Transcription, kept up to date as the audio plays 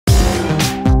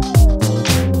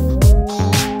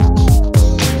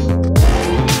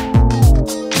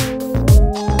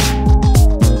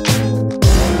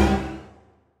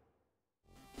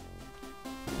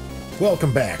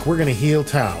Welcome back. We're gonna heal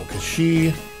Tao, because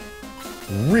she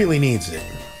really needs it.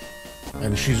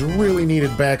 And she's really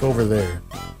needed back over there.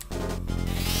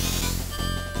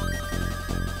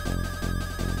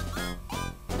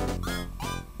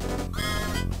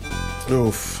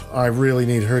 Oof. I really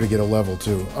need her to get a level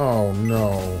 2. Oh,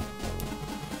 no.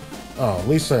 Oh, at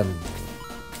least I'm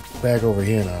back over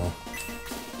here now.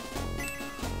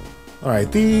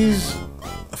 Alright, these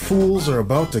fools are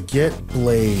about to get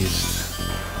blazed.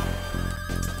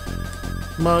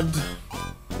 Mugged.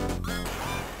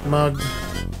 Mugged.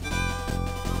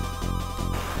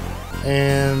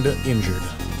 And injured.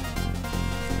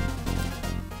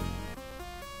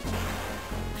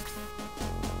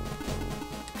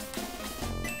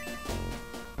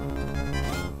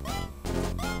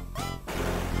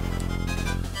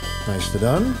 Nicely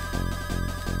done.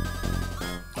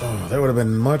 Oh, that would have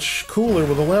been much cooler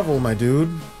with a level, my dude.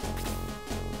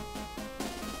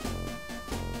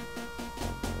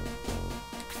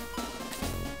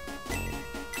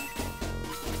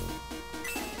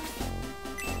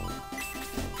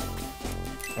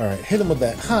 Alright, hit him with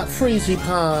that hot freezy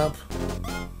pop.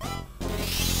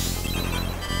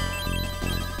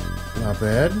 Not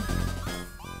bad.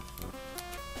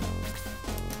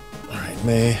 Alright,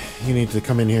 May, you need to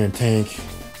come in here and tank.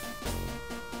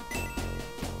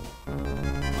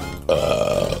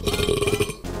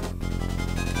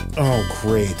 Oh,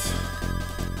 great.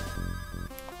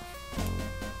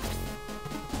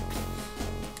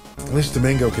 At least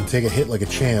Domingo can take a hit like a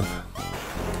champ.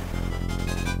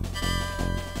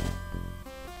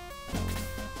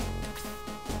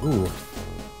 Ooh.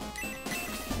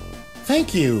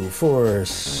 Thank you for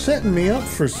setting me up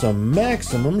for some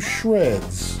maximum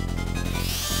shreds.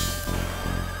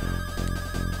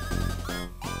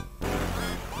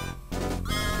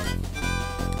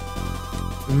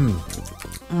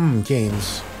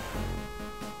 Games.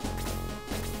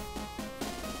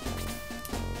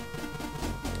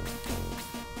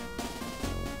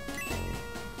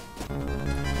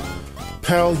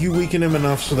 Pal, you weaken him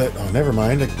enough so that... Oh, never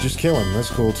mind. I can just kill him. That's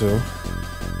cool, too.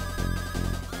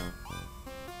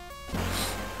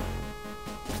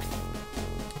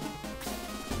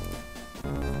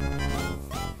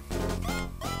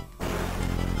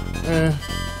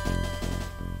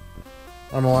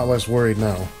 I'm a lot less worried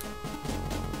now.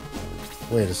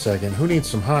 Wait a second. Who needs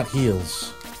some hot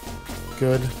heals?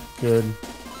 Good, good,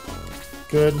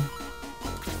 good.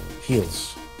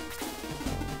 Heals.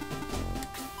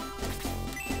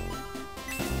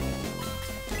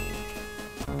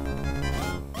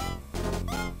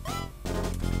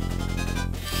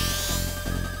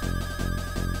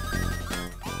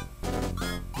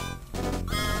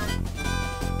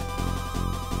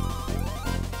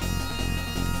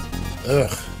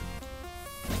 Ugh.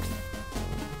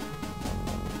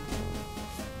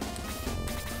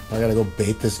 I gotta go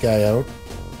bait this guy out.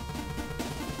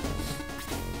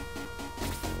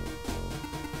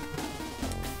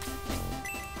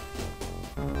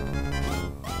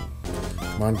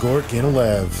 Come on, Gort, gain a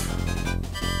lev.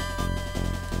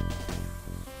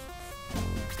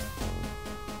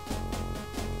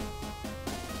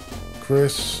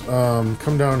 Chris,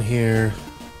 come down here.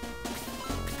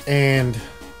 And... you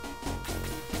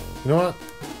know what?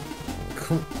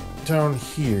 Come down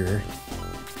here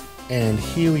and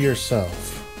heal yourself.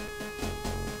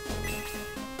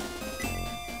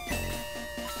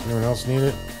 Anyone else need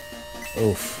it?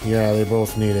 Oof. Yeah, they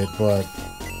both need it, but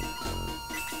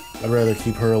I'd rather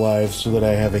keep her alive so that I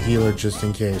have a healer just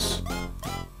in case.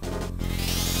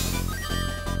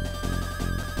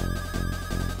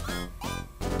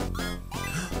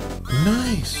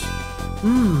 Nice!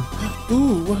 Ooh!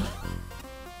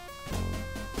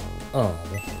 Oh.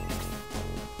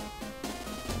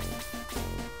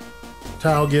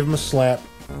 Tao, give him a slap.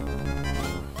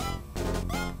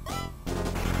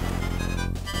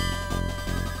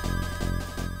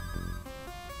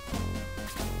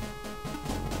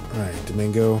 Alright,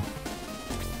 Domingo.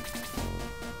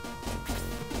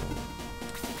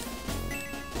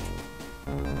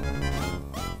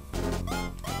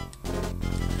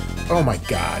 Oh my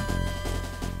god.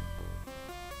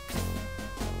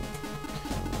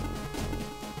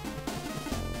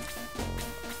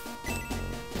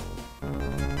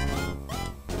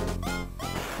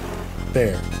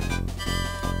 There.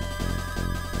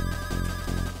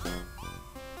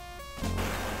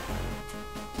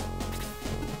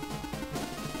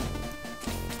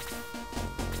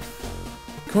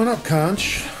 Come on up,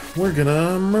 Conch. We're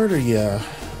gonna murder ya.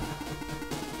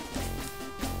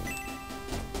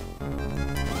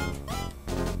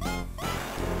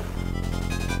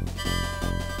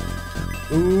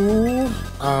 Ooh,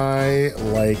 I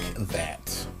like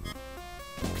that.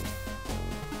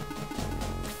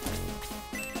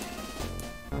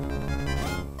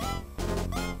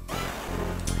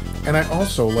 And I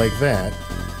also like that.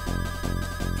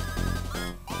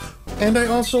 And I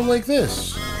also like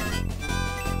this.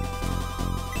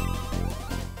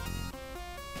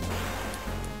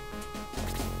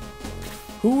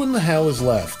 Who in the hell is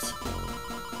left?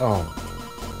 Oh.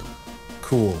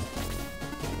 Cool.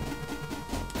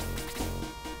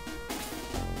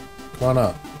 Come on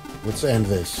up. Let's end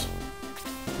this.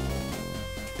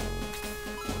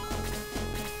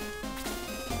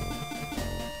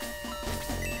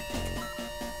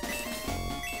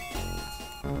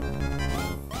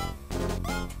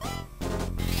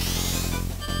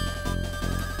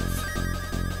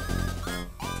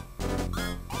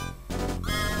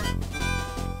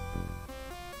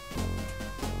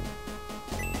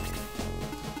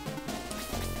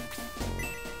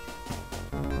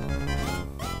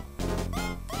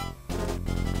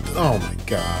 Oh my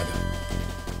god.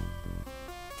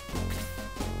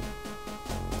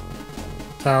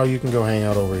 Tao, you can go hang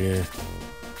out over here.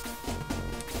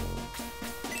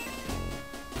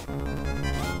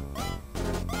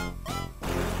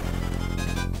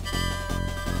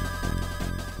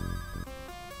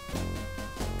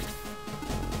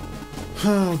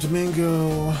 Oh,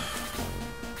 Domingo.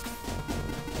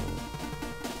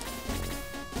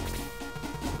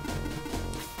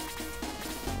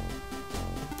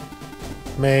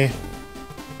 May.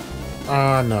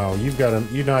 Ah, no.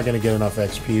 You're not gonna get enough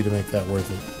XP to make that worth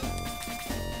it.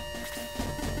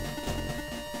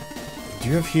 Do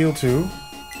you have heal too?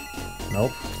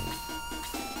 Nope.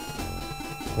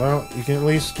 Well, you can at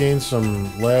least gain some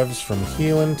levs from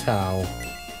healing Tao.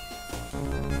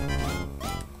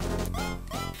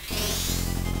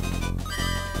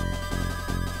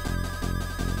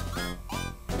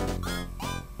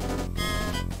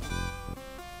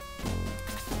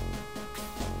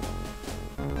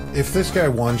 If this guy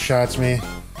one-shots me...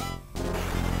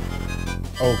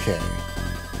 Okay.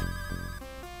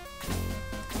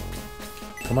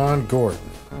 Come on, Gort.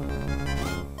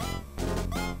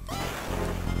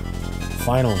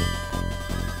 Finally.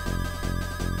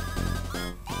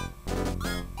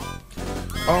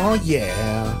 Oh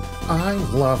yeah, I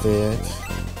love it.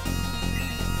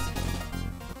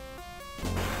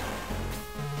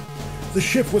 The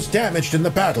ship was damaged in the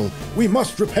battle. We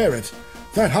must repair it.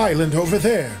 That island over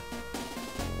there.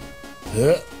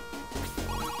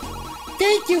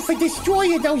 Thank you for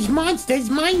destroying those monsters.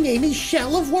 My name is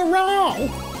Shell of Waral.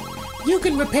 You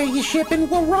can repair your ship in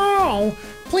Waral.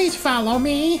 Please follow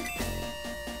me.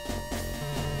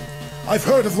 I've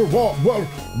heard of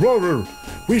Waral.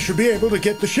 We should be able to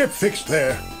get the ship fixed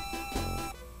there.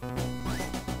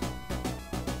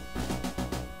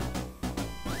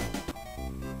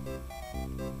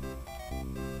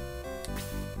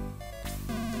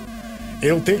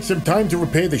 It'll take some time to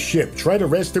repair the ship. Try to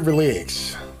rest and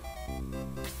relax.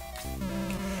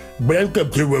 Welcome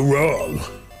to Waral.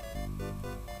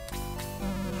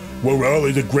 Waral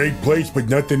is a great place, but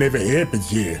nothing ever happens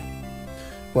here.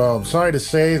 Well, I'm sorry to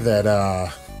say that,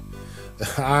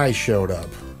 I showed up.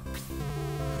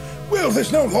 Well,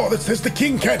 there's no law that says the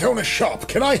king can't own a shop.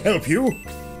 Can I help you?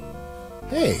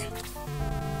 Hey.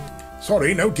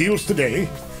 Sorry, no deals today.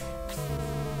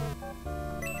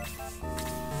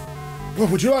 What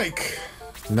would you like?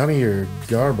 None of your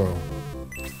garbo.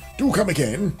 Do come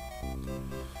again.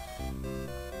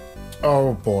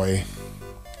 Oh boy.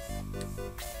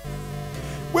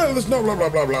 Well, there's no blah blah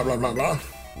blah blah blah blah blah.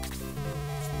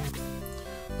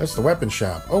 That's the weapon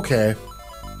shop. Okay.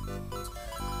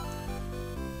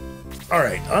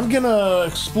 Alright, I'm gonna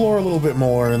explore a little bit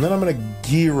more, and then I'm gonna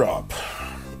gear up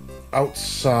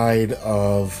outside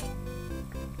of...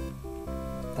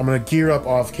 I'm gonna gear up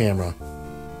off camera.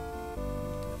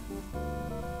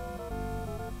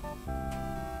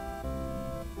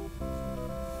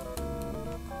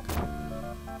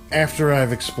 After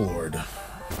I've explored.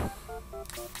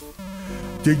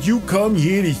 Did you come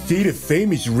here to see the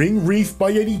famous ring reef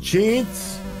by any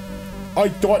chance? I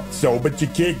thought so, but you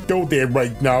can't go there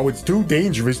right now. It's too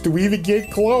dangerous to even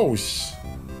get close.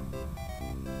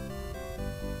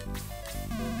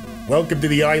 Welcome to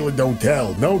the Island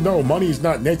Hotel. No, money is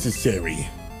not necessary.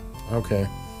 Okay.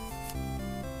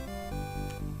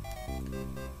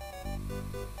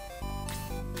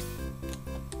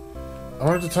 I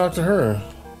wanted to talk to her.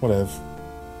 Whatever.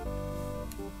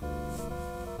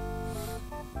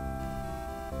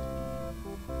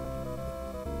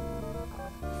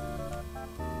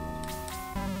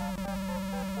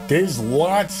 There's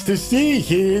lots to see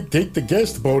here. Take the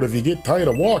guest boat if you get tired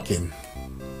of walking.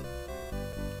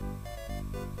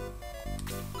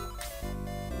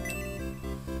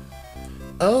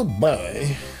 Oh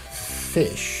boy.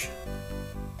 Fish.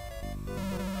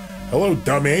 Hello,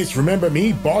 dumbass. Remember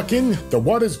me, Barkin? The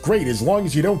water's great as long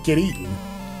as you don't get eaten.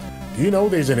 Do you know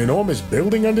there's an enormous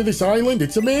building under this island?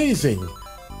 It's amazing.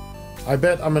 I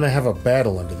bet I'm gonna have a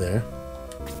battle under there.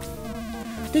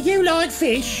 Do you like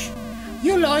fish?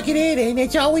 You like it here then,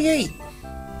 that's all we eat.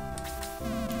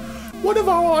 One of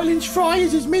our island's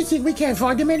fryers is missing, we can't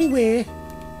find him anywhere.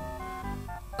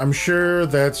 I'm sure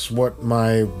that's what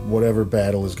my whatever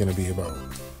battle is gonna be about.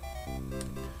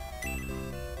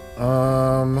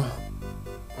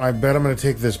 I bet I'm gonna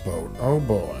take this boat. Oh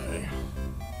boy.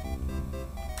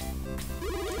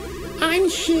 I'm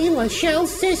Sheila,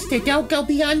 Shell's sister. Don't go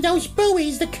beyond those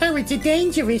buoys, the currents are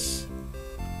dangerous.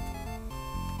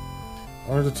 I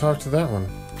wanted to talk to that one.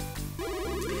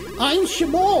 I'm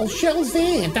Shamal, Shell's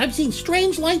aunt. I've seen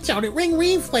strange lights out at Ring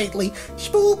Reef lately.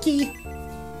 Spooky.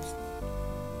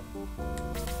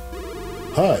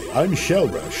 Hi, I'm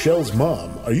Shelra, Shell's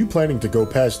mom. Are you planning to go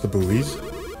past the buoys?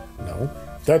 No.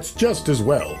 That's just as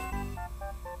well.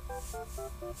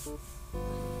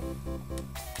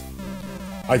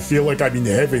 I feel like I'm in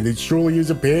heaven. It surely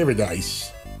is a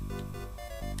paradise.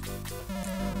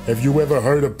 Have you ever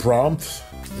heard of Prompt?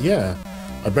 Yeah.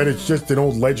 I bet it's just an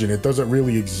old legend. It doesn't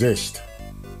really exist.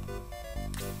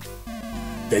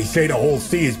 They say the whole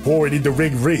sea is pouring into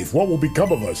Ring Reef. What will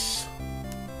become of us?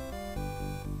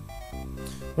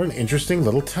 What an interesting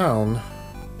little town.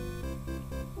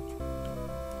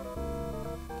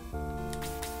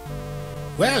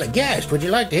 Well, a guest, would you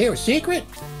like to hear a secret?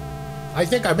 I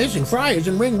think I'm missing fryers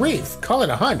in Ring Reef. Call it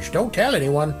a hunch, don't tell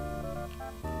anyone.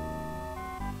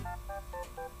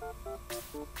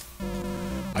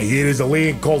 I hear there's a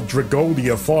land called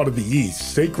Dragonia far to the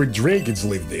east. Sacred dragons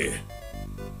live there.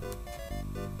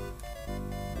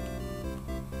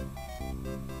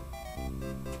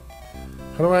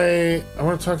 How do I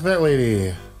want to talk to that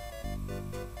lady.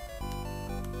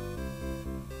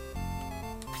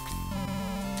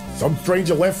 Some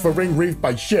stranger left for Ring Reef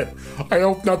by ship. I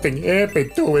hope nothing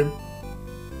happened to him.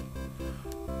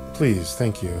 Please,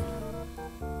 thank you.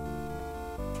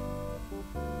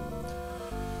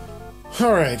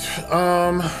 Alright,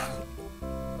 I'm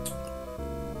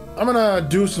gonna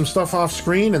do some stuff off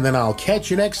screen and then I'll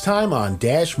catch you next time on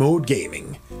Dash Mode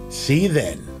Gaming. See you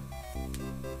then.